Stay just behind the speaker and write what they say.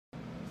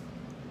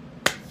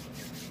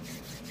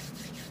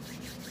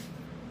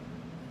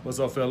What's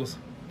up, fellas?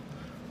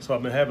 So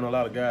I've been having a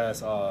lot of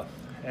guys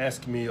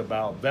asking me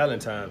about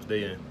Valentine's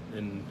Day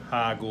and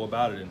how I go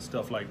about it and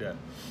stuff like that.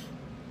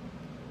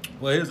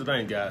 Well, here's the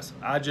thing, guys.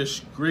 I just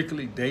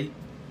strictly date,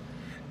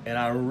 and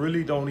I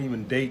really don't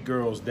even date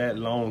girls that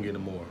long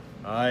anymore.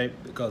 All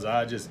right, because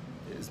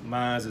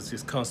mine is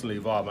just constantly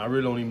evolving. I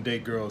really don't even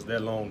date girls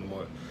that long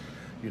anymore.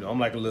 You know, I'm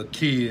like a little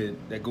kid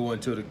that go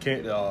into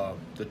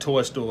the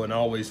toy store and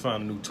always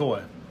find a new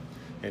toy.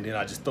 And then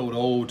I just throw the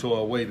old toy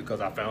away because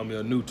I found me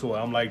a new toy.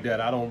 I'm like that.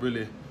 I don't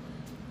really,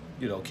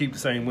 keep the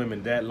same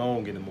women that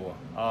long anymore.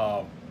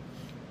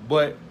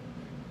 But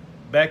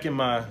back in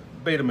my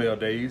beta male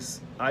days,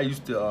 I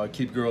used to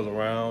keep girls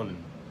around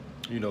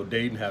and,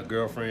 date and have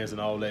girlfriends and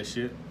all that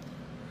shit.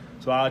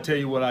 So I'll tell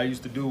you what I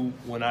used to do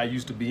when I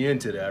used to be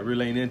into that. I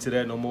really ain't into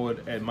that no more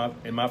in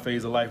my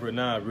phase of life right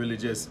now. I really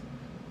just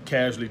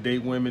casually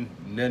date women,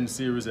 nothing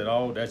serious at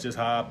all. That's just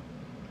how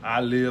I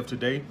live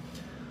today.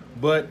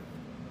 But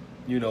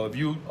if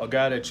you a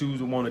guy that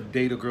chooses to want to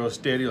date a girl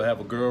steady or have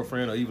a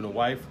girlfriend or even a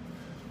wife,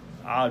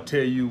 I'll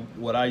tell you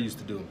what I used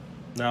to do.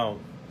 Now,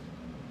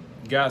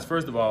 guys,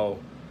 first of all,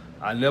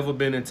 I never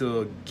been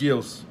into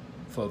gifts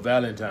for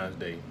Valentine's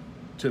Day.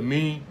 To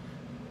me,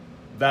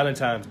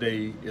 Valentine's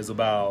Day is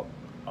about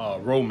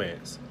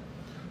romance.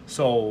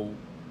 So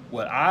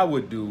what I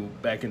would do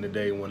back in the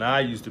day when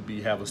I used to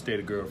have a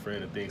steady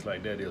girlfriend and things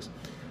like that is,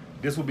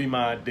 this would be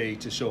my day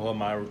to show her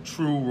my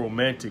true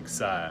romantic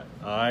side,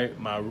 all right?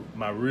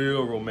 My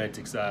real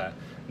romantic side.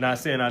 Not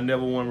saying I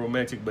never want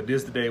romantic, but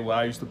this is the day where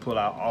I used to pull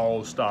out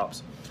all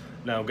stops.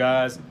 Now,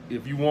 guys,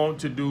 if you want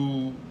to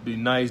do the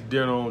nice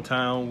dinner on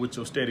town with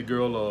your steady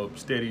girl or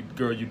steady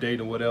girl you date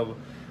or whatever,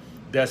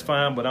 that's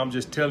fine, but I'm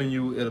just telling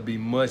you it'll be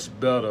much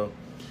better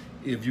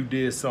if you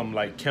did something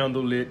like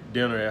candlelit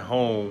dinner at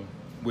home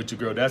with your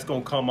girl. That's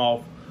gonna come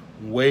off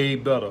way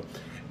better.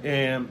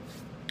 And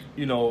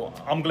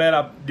I'm glad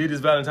I did this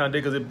Valentine's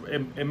Day because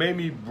it made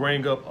me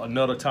bring up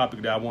another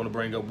topic that I want to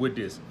bring up with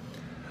this.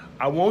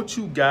 I want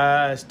you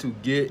guys to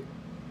get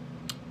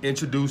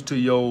introduced to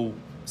your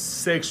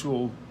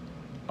sexual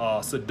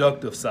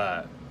seductive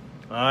side,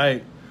 all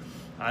right?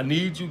 I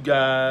need you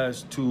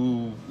guys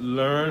to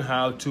learn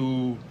how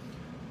to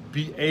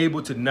be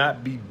able to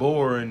not be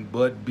boring,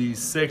 but be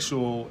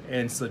sexual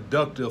and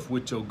seductive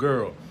with your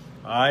girl,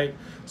 all right?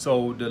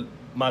 So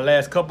my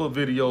last couple of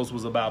videos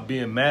was about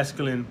being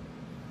masculine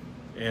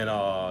and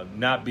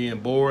not being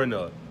boring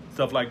or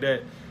stuff like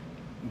that.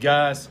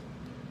 Guys,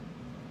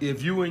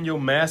 if you and your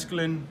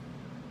masculine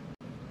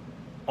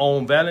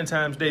on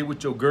Valentine's Day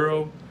with your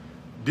girl,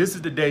 this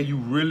is the day you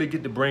really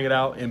get to bring it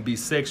out and be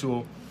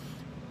sexual,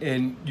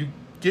 and you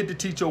get to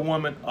teach your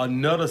woman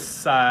another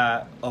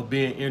side of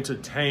being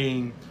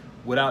entertained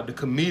without the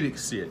comedic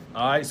shit,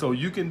 all right? So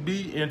you can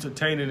be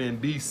entertaining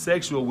and be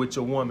sexual with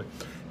your woman.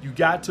 You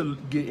got to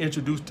get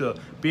introduced to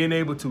being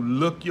able to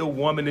look your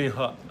woman in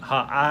her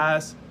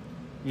eyes,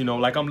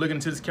 like I'm looking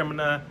into this camera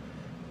now,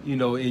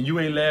 and you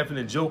ain't laughing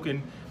and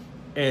joking,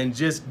 and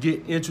just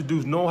get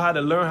introduced.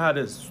 Learn how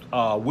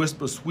to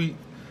whisper sweet,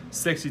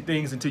 sexy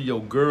things into your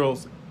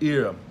girl's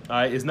ear. All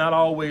right, it's not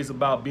always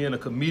about being a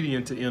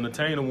comedian to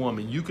entertain a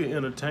woman. You can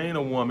entertain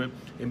a woman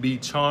and be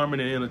charming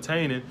and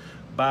entertaining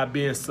by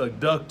being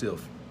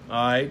seductive. All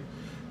right,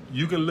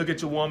 you can look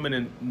at your woman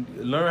and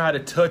learn how to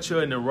touch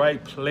her in the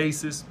right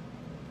places.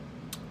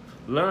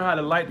 Learn how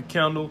to light the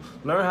candle.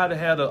 Learn how to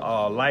have the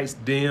lights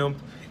dimmed.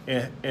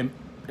 And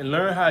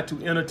learn how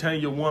to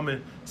entertain your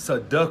woman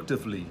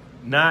seductively,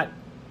 not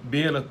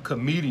being a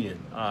comedian,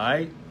 all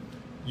right?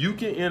 You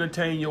can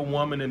entertain your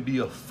woman and be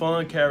a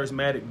fun,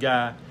 charismatic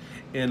guy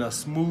in a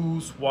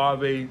smooth,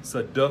 suave,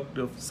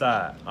 seductive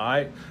side, all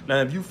right?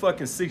 Now, if you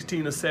fucking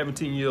 16 or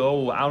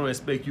 17-year-old, I don't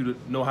expect you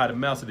to know how to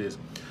master this.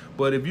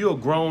 But if you're a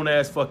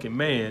grown-ass fucking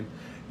man,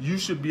 you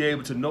should be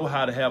able to know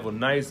how to have a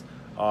nice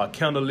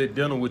candlelit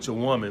dinner with your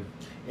woman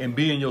and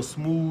be in your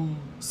smooth,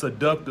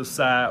 seductive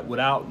side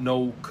without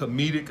no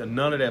comedic or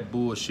none of that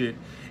bullshit,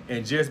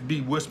 and just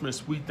be whispering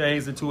sweet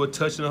things into her,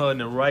 touching her in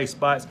the right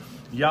spots.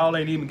 Y'all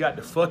ain't even got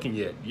the fucking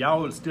yet.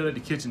 Y'all are still at the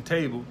kitchen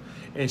table,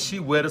 and she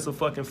wet as a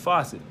fucking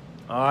faucet.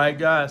 All right,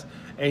 guys?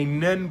 Ain't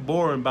nothing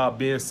boring about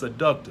being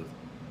seductive.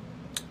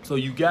 So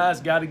you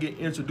guys got to get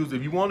introduced.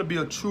 If you want to be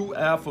a true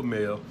alpha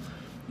male,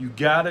 you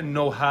got to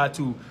know how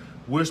to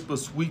whisper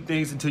sweet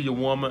things into your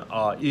woman's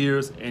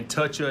ears and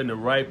touch her in the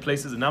right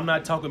places. And I'm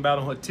not talking about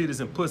on her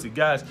titties and pussy.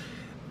 Guys,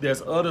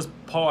 there's other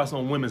parts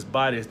on women's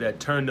bodies that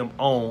turn them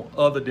on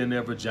other than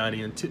their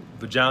vagina and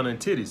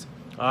titties.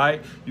 All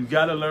right? You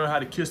got to learn how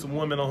to kiss a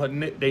woman on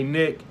her their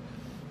neck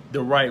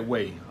the right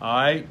way. All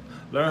right?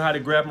 Learn how to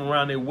grab them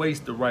around their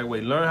waist the right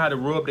way. Learn how to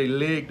rub their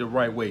leg the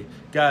right way.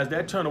 Guys,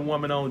 that turn a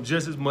woman on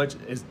just as much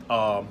as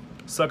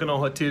sucking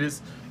on her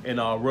titties and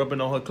rubbing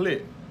on her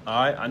clit. All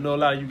right, I know a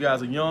lot of you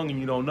guys are young and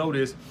you don't know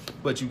this,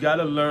 but you got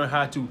to learn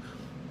how to.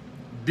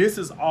 This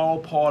is all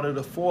part of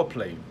the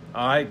foreplay.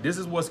 All right, this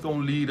is what's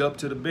gonna lead up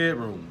to the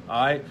bedroom.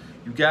 All right,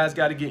 you guys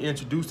got to get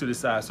introduced to this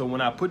side. So when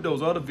I put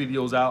those other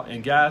videos out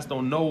and guys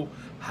don't know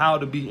how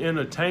to be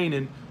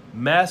entertaining,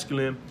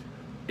 masculine,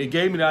 it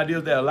gave me the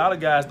idea that a lot of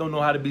guys don't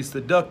know how to be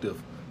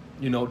seductive.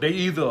 You know, they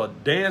either a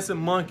dancing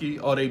monkey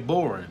or they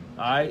boring.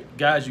 All right,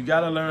 guys, you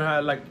gotta learn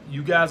how. Like,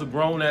 you guys are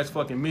grown ass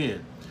fucking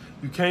men.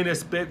 You can't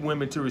expect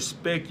women to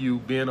respect you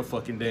being a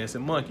fucking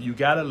dancing monkey. You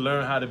gotta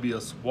learn how to be a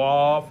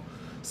suave,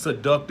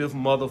 seductive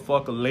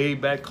motherfucker,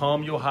 laid back,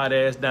 calm your hot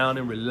ass down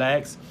and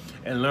relax,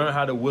 and learn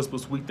how to whisper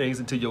sweet things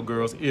into your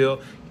girl's ear,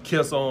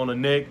 kiss her on the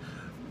neck,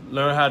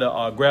 learn how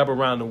to grab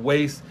around the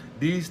waist.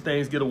 These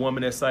things get a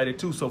woman excited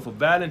too. So for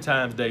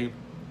Valentine's Day,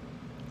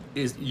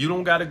 you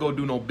don't got to go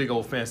do no big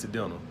old fancy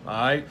dinner. All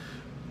right,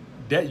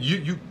 that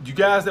you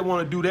guys that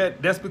want to do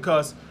that, that's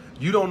because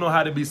you don't know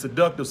how to be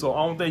seductive. So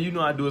only thing you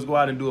know how to do is go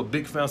out and do a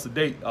big fancy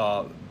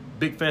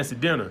big fancy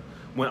dinner.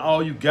 When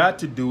all you got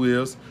to do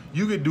is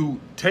you could do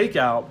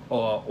takeout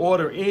or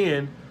order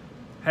in,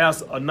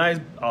 have a nice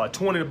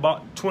 $20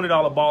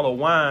 bottle of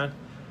wine,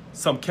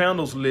 some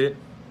candles lit,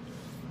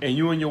 and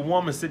you and your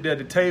woman sit there at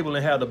the table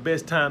and have the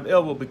best time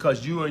ever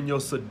because you're in your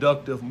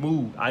seductive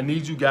mood. I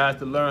need you guys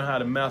to learn how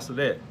to master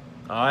that.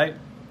 All right.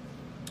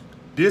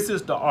 This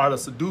is the art of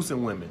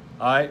seducing women,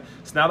 all right?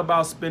 It's not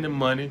about spending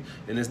money,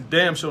 and it's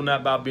damn sure not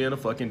about being a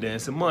fucking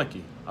dancing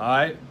monkey, all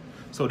right?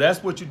 So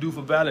that's what you do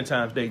for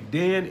Valentine's Day.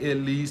 Then it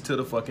leads to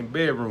the fucking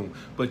bedroom.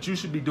 But you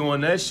should be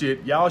doing that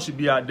shit. Y'all should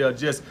be out there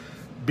just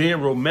being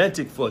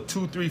romantic for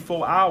 2, 3,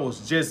 4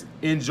 hours, just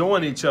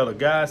enjoying each other,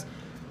 guys.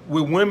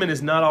 With women,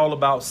 it's not all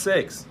about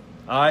sex,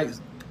 all right?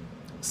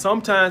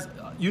 Sometimes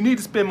you need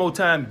to spend more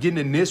time getting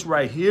in this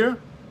right here,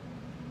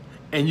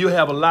 and you'll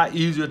have a lot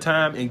easier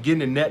time in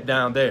getting in that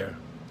down there.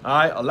 All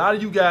right, a lot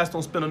of you guys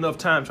don't spend enough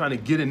time trying to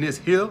get in this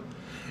here,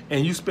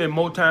 and you spend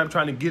more time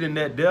trying to get in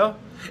that there,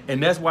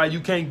 and that's why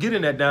you can't get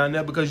in that down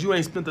there, because you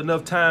ain't spent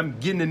enough time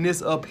getting in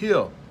this up here.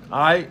 All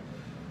right,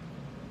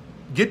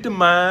 get the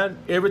mind,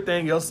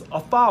 everything else a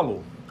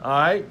follow. All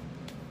right,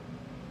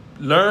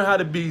 learn how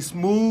to be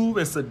smooth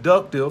and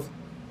seductive.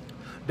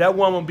 That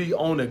woman will be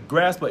on the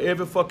grasp of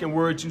every fucking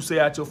word you say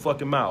out your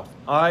fucking mouth.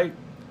 All right,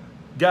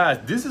 guys,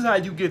 this is how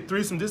you get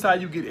threesome. This is how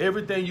you get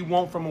everything you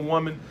want from a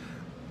woman.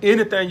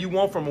 Anything you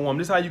want from a woman.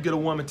 This is how you get a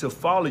woman to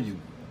follow you,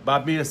 by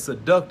being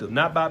seductive,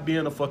 not by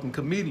being a fucking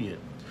comedian.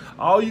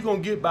 All you're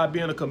going to get by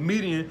being a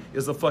comedian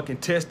is a fucking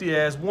testy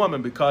ass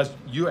woman because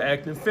you're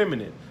acting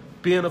feminine.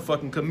 Being a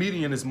fucking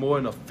comedian is more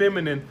in a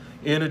feminine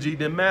energy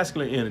than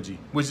masculine energy,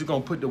 which is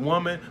going to put the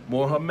woman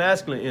more in her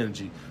masculine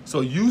energy.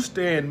 So you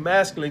staying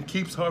masculine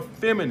keeps her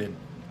feminine,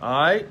 all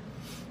right?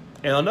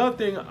 And another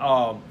thing,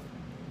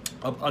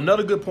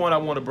 another good point I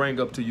want to bring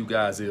up to you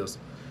guys is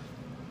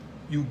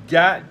you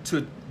got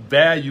to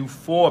value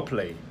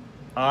foreplay,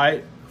 all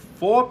right?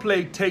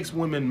 Foreplay takes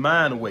women's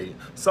mind away.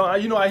 So,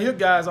 you know, I hear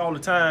guys all the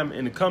time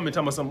in the comments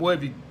talking about something, well,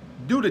 if you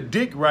do the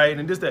dick right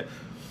and this, that.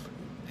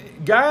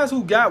 Guys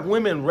who got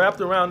women wrapped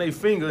around their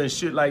finger and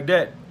shit like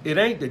that, it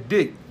ain't the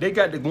dick. They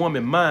got the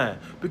woman mind.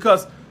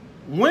 Because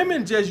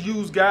women just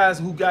use guys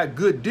who got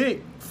good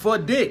dick for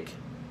dick,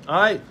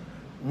 all right?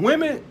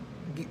 Women,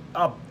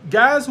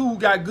 guys who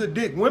got good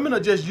dick, women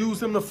will just use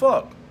them to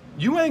fuck.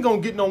 You ain't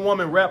gonna get no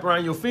woman wrapped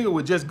around your finger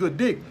with just good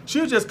dick.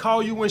 She'll just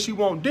call you when she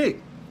want dick,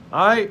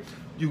 all right?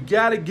 You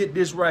gotta get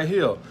this right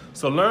here.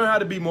 So learn how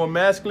to be more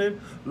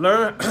masculine,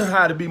 learn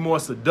how to be more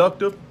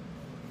seductive,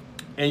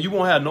 and you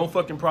won't have no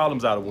fucking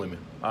problems out of women,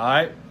 all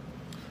right?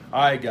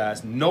 All right,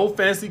 guys, no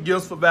fancy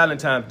gifts for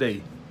Valentine's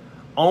Day.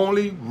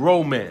 Only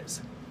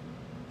romance,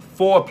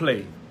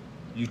 foreplay.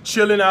 You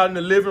chilling out in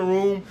the living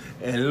room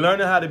and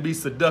learning how to be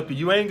seductive.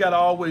 You ain't gotta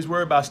always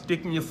worry about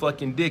sticking your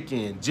fucking dick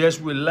in. Just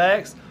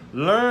relax.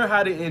 Learn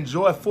how to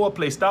enjoy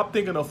foreplay. Stop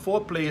thinking of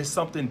foreplay as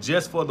something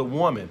just for the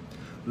woman.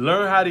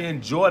 Learn how to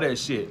enjoy that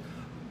shit.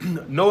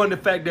 Knowing the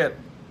fact that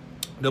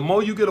the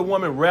more you get a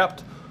woman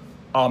wrapped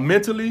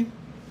mentally,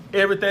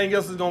 everything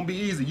else is gonna be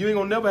easy. You ain't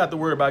gonna never have to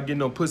worry about getting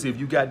no pussy if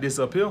you got this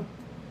up here. All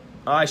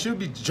right, she'll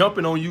be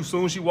jumping on you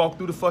soon as she walk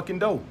through the fucking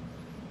door.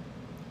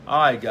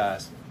 All right,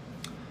 guys.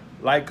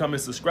 Like,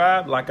 comment,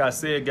 subscribe. Like I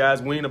said,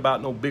 guys, we ain't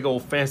about no big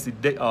old fancy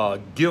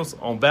gifts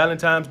on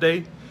Valentine's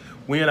Day.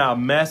 We in our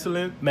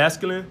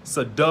masculine,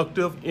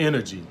 seductive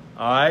energy,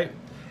 all right?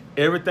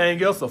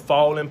 Everything else will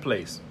fall in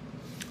place.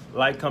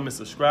 Like, comment,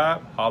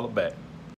 subscribe, holla back.